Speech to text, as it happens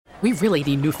We really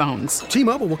need new phones.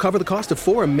 T-Mobile will cover the cost of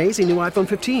 4 amazing new iPhone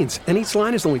 15s, and each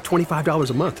line is only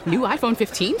 $25 a month. New iPhone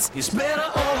 15s? It's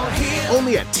better over here.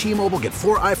 Only at T-Mobile, get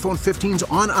 4 iPhone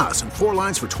 15s on us and 4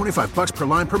 lines for $25 per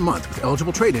line per month with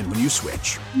eligible trade-in when you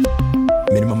switch.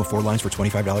 Minimum of 4 lines for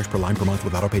 $25 per line per month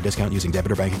with autopay discount using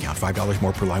debit or bank account. $5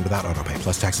 more per line without autopay,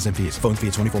 plus taxes and fees. Phone fee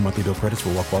at 24 monthly bill credits for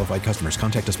well-qualified customers.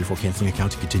 Contact us before canceling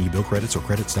account to continue bill credits or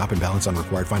credit stop and balance on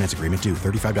required finance agreement due.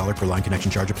 $35 per line connection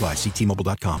charge applies. See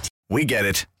T-Mobile.com. We get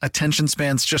it. Attention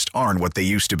spans just aren't what they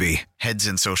used to be. Heads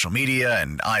in social media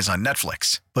and eyes on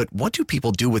Netflix. But what do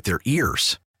people do with their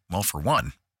ears? Well, for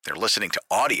one, they're listening to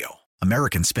audio.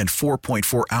 Americans spend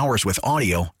 4.4 hours with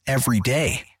audio every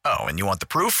day. Oh, and you want the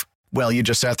proof? Well, you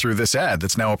just sat through this ad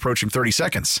that's now approaching 30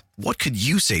 seconds. What could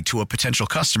you say to a potential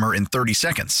customer in 30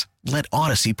 seconds? Let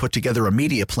Odyssey put together a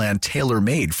media plan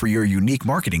tailor-made for your unique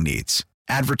marketing needs.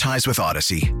 Advertise with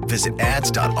Odyssey. Visit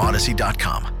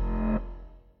ads.odyssey.com.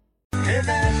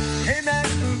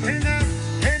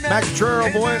 Matt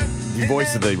Quatraro, boy. The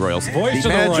voice of the Royals. Voice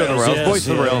of the Royals. Yes, Voice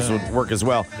of the Royals yeah. would work as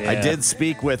well. Yeah. I did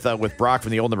speak with Brock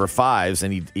from the old number 5s,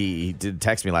 and he did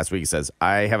text me last week. He says,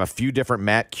 I have a few different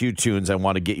Matt Q tunes I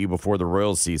want to get you before the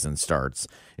Royals season starts,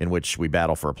 in which we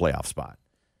battle for a playoff spot.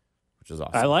 Which is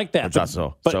awesome. I like that.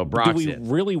 So Brock's do we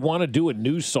really want to do a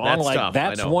new song? That's like tough.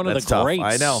 That's I know. one of That's the tough. greats.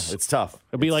 I know. It's tough.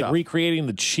 It'd be It's like tough. recreating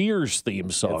the Cheers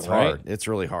theme song, It's right? hard. It's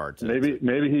really hard. Maybe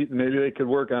they could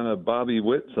work on a Bobby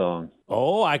Witt song.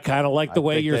 Oh, I kind of like the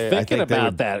way you're thinking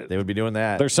about that. They would be doing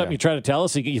that. There's something you're trying to tell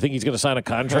us? You think he's going to sign a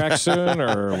contract soon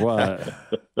or what?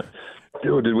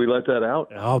 Dude, did we let that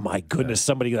out? Oh, my goodness.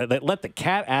 Somebody let the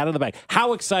cat out of the bag.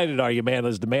 How excited are you, man,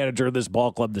 as the manager of this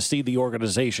ball club to see the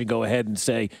organization go ahead and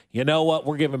say, you know what,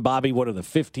 we're giving Bobby one of the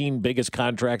 15 biggest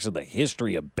contracts in the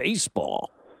history of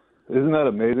baseball? Isn't that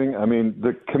amazing? I mean,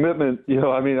 the commitment,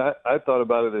 I thought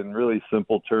about it in really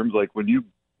simple terms. Like when you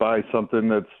buy something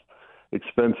that's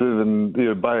expensive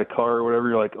and buy a car or whatever,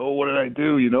 you're like, oh, what did I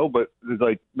do? But it's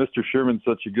like Mr. Sherman's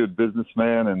such a good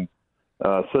businessman and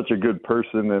such a good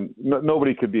person, and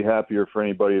nobody could be happier for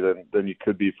anybody than you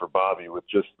could be for Bobby, with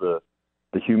just the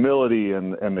humility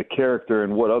and the character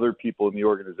and what other people in the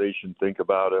organization think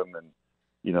about him. And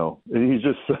he's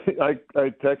just I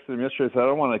texted him yesterday. I said, I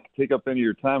don't want to take up any of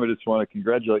your time. I just want to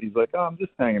congratulate. He's like, oh, I'm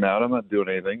just hanging out. I'm not doing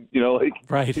anything.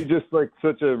 Right. He's just like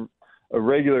such a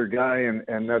regular guy,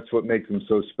 and that's what makes him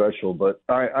so special. But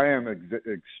I am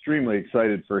extremely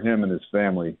excited for him and his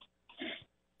family.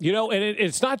 And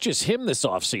it's not just him this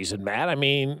offseason, Matt. I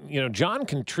mean, John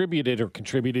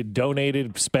contributed,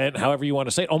 donated, spent, however you want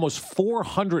to say it, almost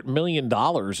 $400 million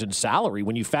in salary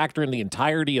when you factor in the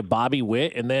entirety of Bobby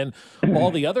Witt and then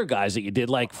all the other guys that you did.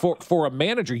 Like, for a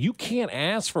manager, you can't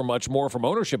ask for much more from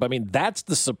ownership. I mean, that's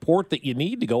the support that you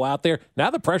need to go out there. Now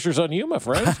the pressure's on you, my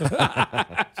friend.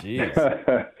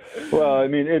 Jeez. Well, I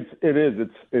mean,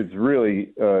 it's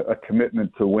really a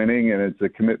commitment to winning, and it's a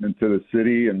commitment to the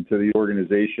city and to the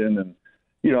organization. And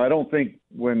I don't think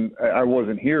when I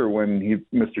wasn't here when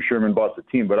Mr. Sherman bought the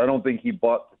team, but I don't think he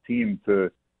bought the team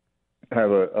to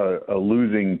have a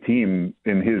losing team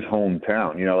in his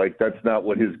hometown. Like that's not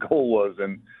what his goal was.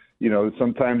 And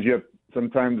sometimes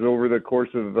over the course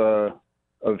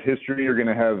of history, you're going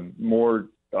to have more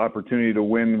opportunity to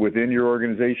win within your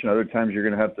organization. Other times you're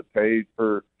going to have to pay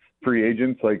for free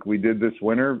agents like we did this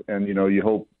winter. And, you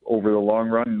hope over the long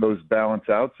run those balance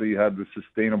out so you have the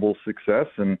sustainable success.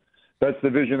 And that's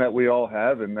the vision that we all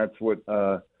have. And that's what,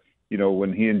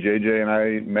 when he and JJ and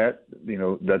I met,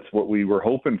 that's what we were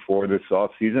hoping for this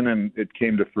offseason, and it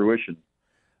came to fruition.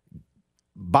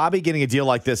 Bobby getting a deal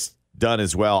like this done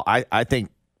as well, I think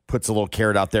puts a little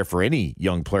carrot out there for any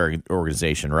young player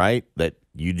organization, right? That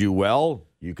you do well,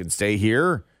 you can stay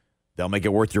here, they'll make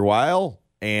it worth your while.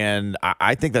 And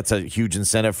I think that's a huge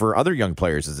incentive for other young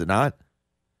players, is it not?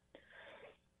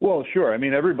 Well, sure. I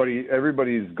mean,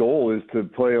 everybody's goal is to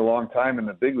play a long time in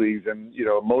the big leagues. And,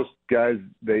 most guys,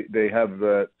 they have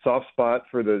the soft spot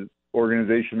for the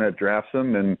organization that drafts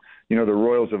them. And, the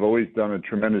Royals have always done a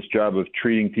tremendous job of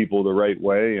treating people the right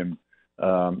way. And,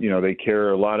 they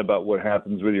care a lot about what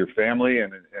happens with your family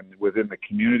and within the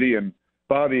community. And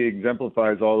Bobby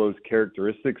exemplifies all those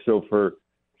characteristics. So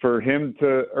for him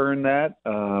to earn that,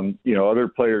 other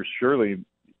players surely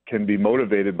can be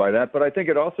motivated by that. But I think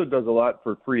it also does a lot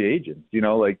for free agents.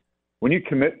 Like when you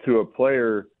commit to a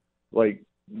player like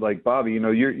Bobby,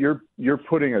 you're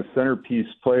putting a centerpiece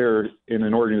player in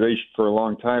an organization for a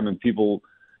long time, and people,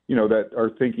 that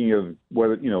are thinking of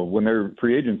whether, when they're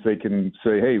free agents, they can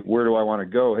say, hey, where do I want to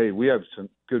go? Hey, we have some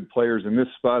good players in this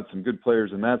spot, some good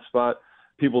players in that spot,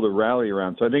 people to rally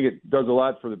around. So I think it does a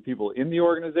lot for the people in the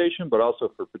organization, but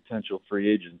also for potential free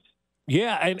agents.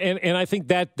 Yeah, and I think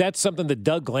that's something that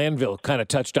Doug Glanville kind of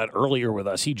touched on earlier with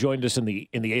us. He joined us in the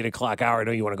 8 o'clock hour. I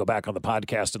know you want to go back on the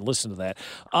podcast and listen to that.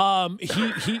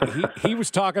 He was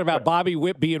talking about Bobby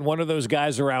Witt being one of those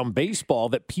guys around baseball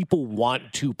that people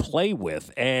want to play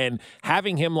with, and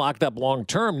having him locked up long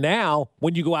term. Now,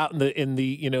 when you go out in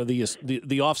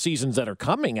the off seasons that are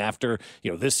coming after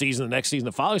this season, the next season,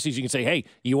 the following season, you can say, hey,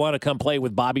 you want to come play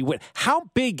with Bobby Witt? How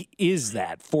big is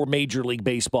that for Major League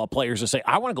Baseball players to say,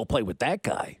 I want to go play with that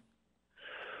guy?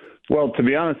 Well, to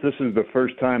be honest, this is the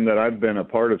first time that I've been a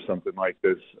part of something like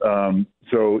this.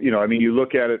 You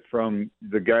look at it from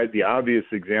the obvious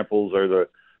examples are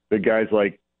the guys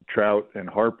like Trout and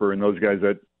Harper and those guys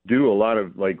that do a lot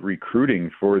of like recruiting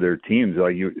for their teams.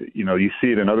 Like you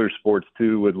see it in other sports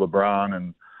too with LeBron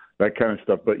and that kind of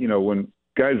stuff. But when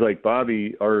guys like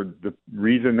Bobby are the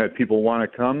reason that people want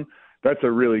to come, that's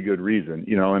a really good reason.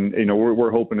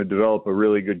 We're hoping to develop a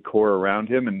really good core around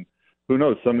him, and who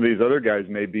knows, some of these other guys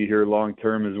may be here long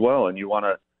term as well. And you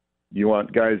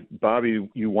want guys, Bobby,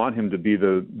 you want him to be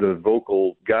the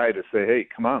vocal guy to say, hey,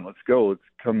 come on, let's go.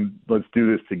 Let's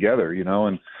do this together,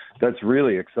 and that's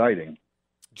really exciting.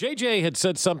 JJ had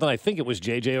said something, I think it was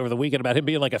JJ over the weekend, about him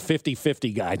being like a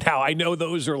 50-50 guy. Now, I know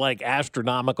those are like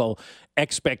astronomical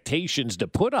expectations to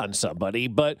put on somebody,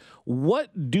 but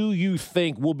what do you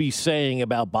think we'll be saying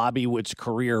about Bobby Witt's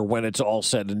career when it's all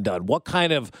said and done? What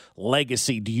kind of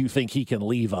legacy do you think he can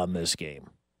leave on this game?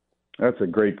 That's a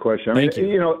great question. Thank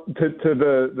you. To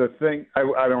the thing,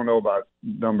 I don't know about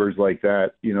numbers like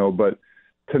that, but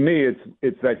to me,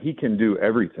 it's that he can do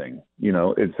everything.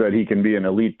 It's that he can be an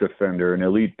elite defender, an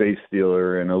elite base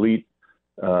stealer, an elite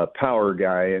power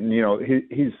guy, and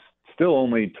he's still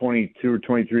only 22 or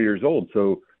 23 years old.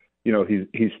 So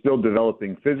he's still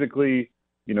developing physically.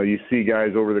 You see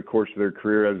guys over the course of their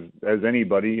career as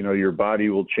anybody. Your body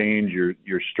will change,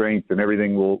 your strength and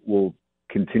everything will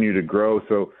continue to grow.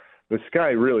 So the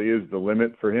sky really is the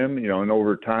limit for him. And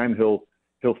over time he'll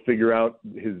figure out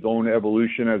his own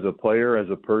evolution as a player, as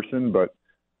a person. But,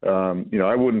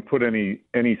 I wouldn't put any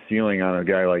ceiling on a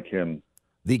guy like him.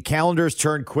 The calendars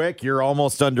turn quick. You're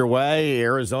almost underway.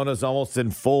 Arizona's almost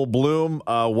in full bloom.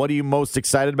 What are you most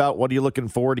excited about? What are you looking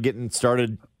forward to getting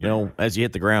started, as you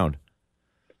hit the ground?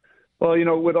 Well,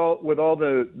 with all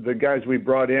the guys we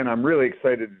brought in, I'm really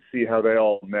excited to see how they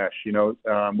all mesh.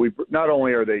 We not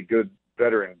only are they good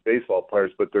veteran baseball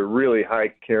players, but they're really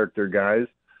high character guys.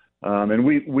 And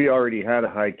we already had a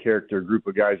high character group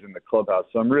of guys in the clubhouse.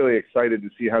 So I'm really excited to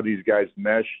see how these guys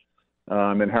mesh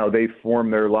and how they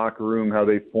form their locker room, how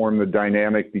they form the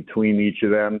dynamic between each of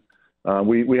them.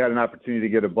 We had an opportunity to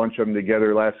get a bunch of them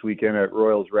together last weekend at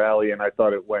Royals Rally, and I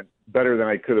thought it went better than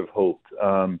I could have hoped.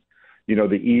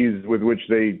 The ease with which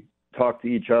they talked to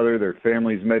each other, their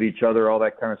families met each other, all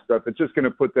that kind of stuff. It's just going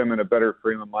to put them in a better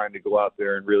frame of mind to go out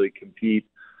there and really compete.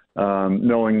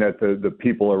 Knowing that the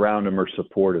people around him are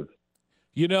supportive.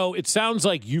 It sounds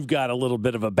like you've got a little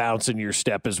bit of a bounce in your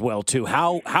step as well, too.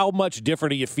 How much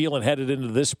different are you feeling headed into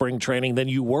this spring training than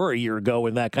you were a year ago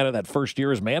in that first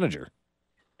year as manager?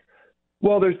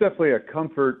 Well, there's definitely a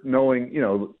comfort knowing,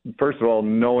 first of all,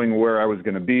 knowing where I was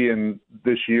going to be in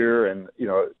this year. And,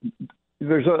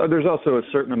 there's also a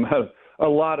certain amount a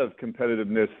lot of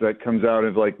competitiveness that comes out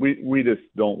of like, we just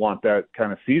don't want that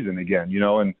kind of season again,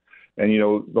 And,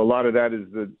 a lot of that is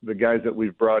the guys that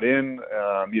we've brought in,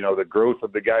 the growth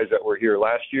of the guys that were here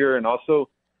last year, and also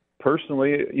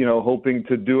personally, hoping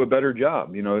to do a better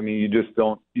job. You just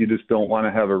don't want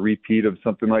to have a repeat of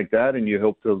something like that. And you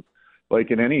hope to,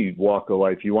 like in any walk of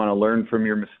life, you want to learn from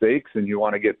your mistakes and you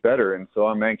want to get better. And so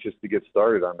I'm anxious to get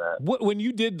started on that. When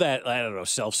you did that, I don't know,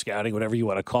 self-scouting, whatever you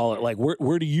want to call it, like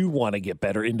where do you want to get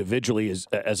better individually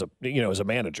as a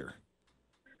manager?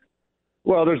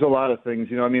 Well, there's a lot of things.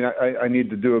 I need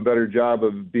to do a better job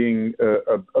of being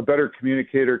a better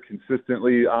communicator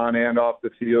consistently on and off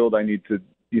the field. I need to,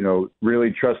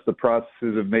 really trust the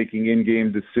processes of making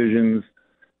in-game decisions,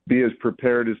 be as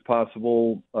prepared as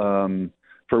possible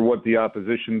for what the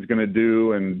opposition's going to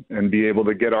do, and be able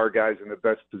to get our guys in the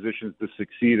best positions to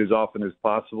succeed as often as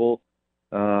possible.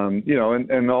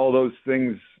 And all those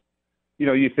things,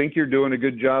 you think you're doing a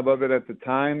good job of it at the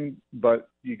time, but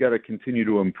you got to continue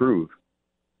to improve.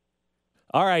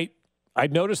 All right. I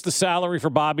noticed the salary for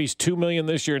Bobby's $2 million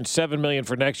this year and $7 million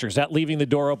for next year. Is that leaving the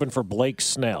door open for Blake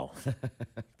Snell?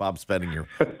 Bob's spending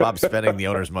the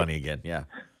owner's money again. Yeah.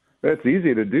 That's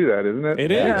easy to do that, isn't it?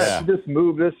 It is. Yeah. Just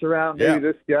move this around. Maybe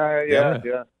this guy.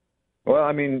 Yeah. Well,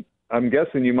 I'm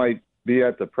guessing you might be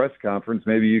at the press conference.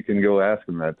 Maybe you can go ask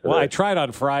him that today. Well, I tried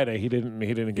on Friday. He didn't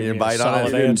give me a bite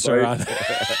solid answer on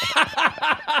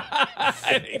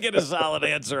I didn't get a solid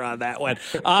answer on that one.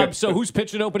 So who's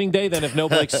pitching opening day then if no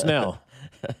Blake Snell?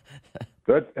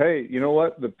 Hey, you know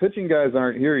what? The pitching guys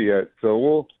aren't here yet,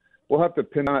 so we'll have to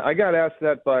pin on it. I got asked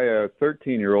that by a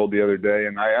 13-year-old the other day,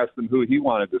 and I asked him who he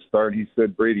wanted to start. He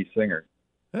said Brady Singer.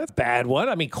 That's a bad one.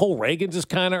 I mean, Cole Reagans has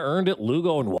kind of earned it.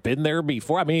 Lugo and been there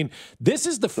before. I mean, this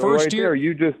is the first year. There,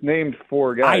 you just named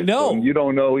 4 guys. I know. You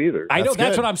don't know either. I know.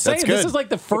 That's what I'm saying. This is like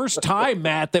the first time,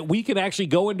 Matt, that we can actually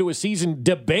go into a season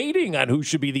debating on who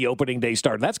should be the opening day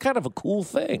starter. That's kind of a cool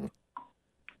thing.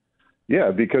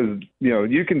 Yeah, because,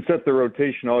 you can set the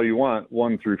rotation all you want,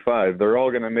 1 through 5. They're all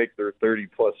going to make their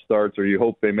 30-plus starts, or you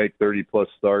hope they make 30-plus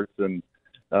starts. And,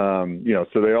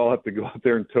 so they all have to go out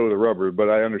there and toe the rubber. But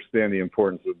I understand the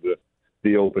importance of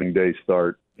the opening day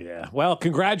start. Yeah. Well,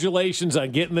 congratulations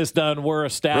on getting this done. We're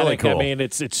ecstatic. Really cool. I mean,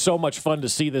 it's so much fun to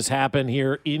see this happen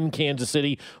here in Kansas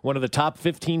City. One of the top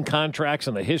 15 contracts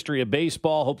in the history of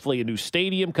baseball. Hopefully a new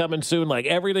stadium coming soon. Like,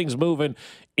 everything's moving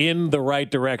in the right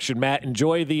direction. Matt,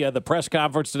 enjoy the press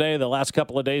conference today, the last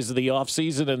couple of days of the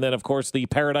offseason, and then, of course, the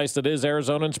paradise that is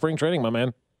Arizona and spring training, my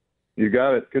man. You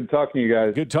got it. Good talking to you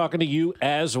guys. Good talking to you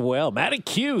as well. Matty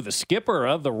Q, the skipper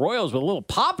of the Royals, with a little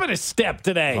pop in his step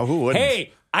today. Oh, who wouldn't?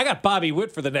 Hey, I got Bobby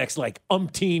Witt for the next,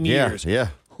 umpteen years. Yeah.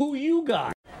 Who you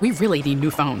got? We really need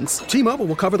new phones. T-Mobile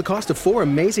will cover the cost of 4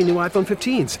 amazing new iPhone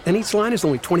 15s, and each line is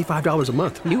only $25 a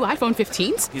month. New iPhone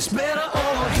 15s? It's better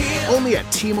over here. Only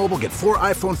at T-Mobile, get 4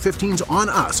 iPhone 15s on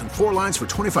us and 4 lines for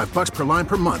 $25 per line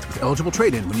per month with eligible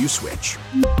trade-in when you switch.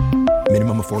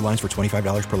 Minimum of 4 lines for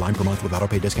 $25 per line per month with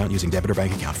autopay discount using debit or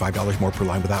bank account. $5 more per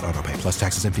line without autopay, plus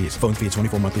taxes and fees. Phone fee at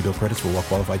 24 monthly bill credits for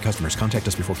well-qualified customers. Contact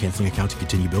us before canceling account to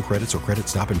continue bill credits or credit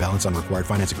stop and balance on required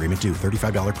finance agreement due.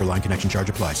 $35 per line connection charge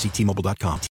applies. See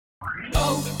T-Mobile.com.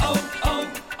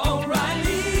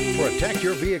 O'Reilly. Protect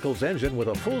your vehicle's engine with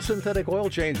a full synthetic oil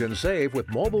change and save with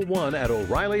Mobile One at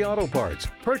O'Reilly Auto Parts.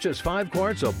 Purchase 5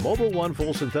 quarts of Mobile One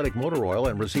full synthetic motor oil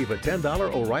and receive a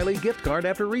 $10 O'Reilly gift card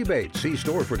after rebate. See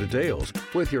store for details.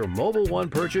 With your Mobile One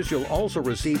purchase, you'll also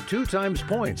receive 2 times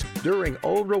points during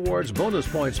O Rewards Bonus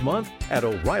Points Month at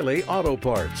O'Reilly Auto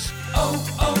Parts.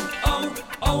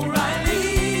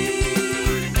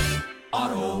 O'Reilly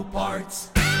Auto Parts.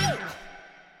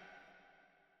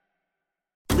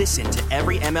 Listen to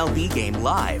every MLB game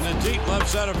live. In the deep left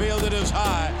center field, it is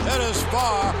high, it is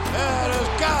far, it is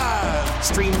gone.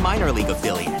 Stream minor league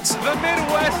affiliates. The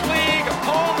Midwest League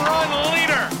home run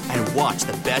leader. And watch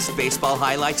the best baseball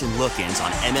highlights and look-ins on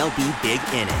MLB Big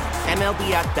Inning.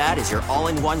 MLB At Bat is your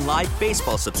all-in-one live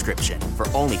baseball subscription for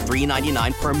only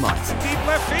 $3.99 per month. Deep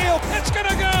left field, it's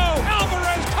gonna go.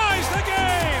 Alvarez ties the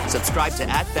game. Subscribe to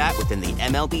At Bat within the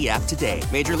MLB app today.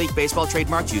 Major League Baseball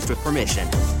trademarks used with permission.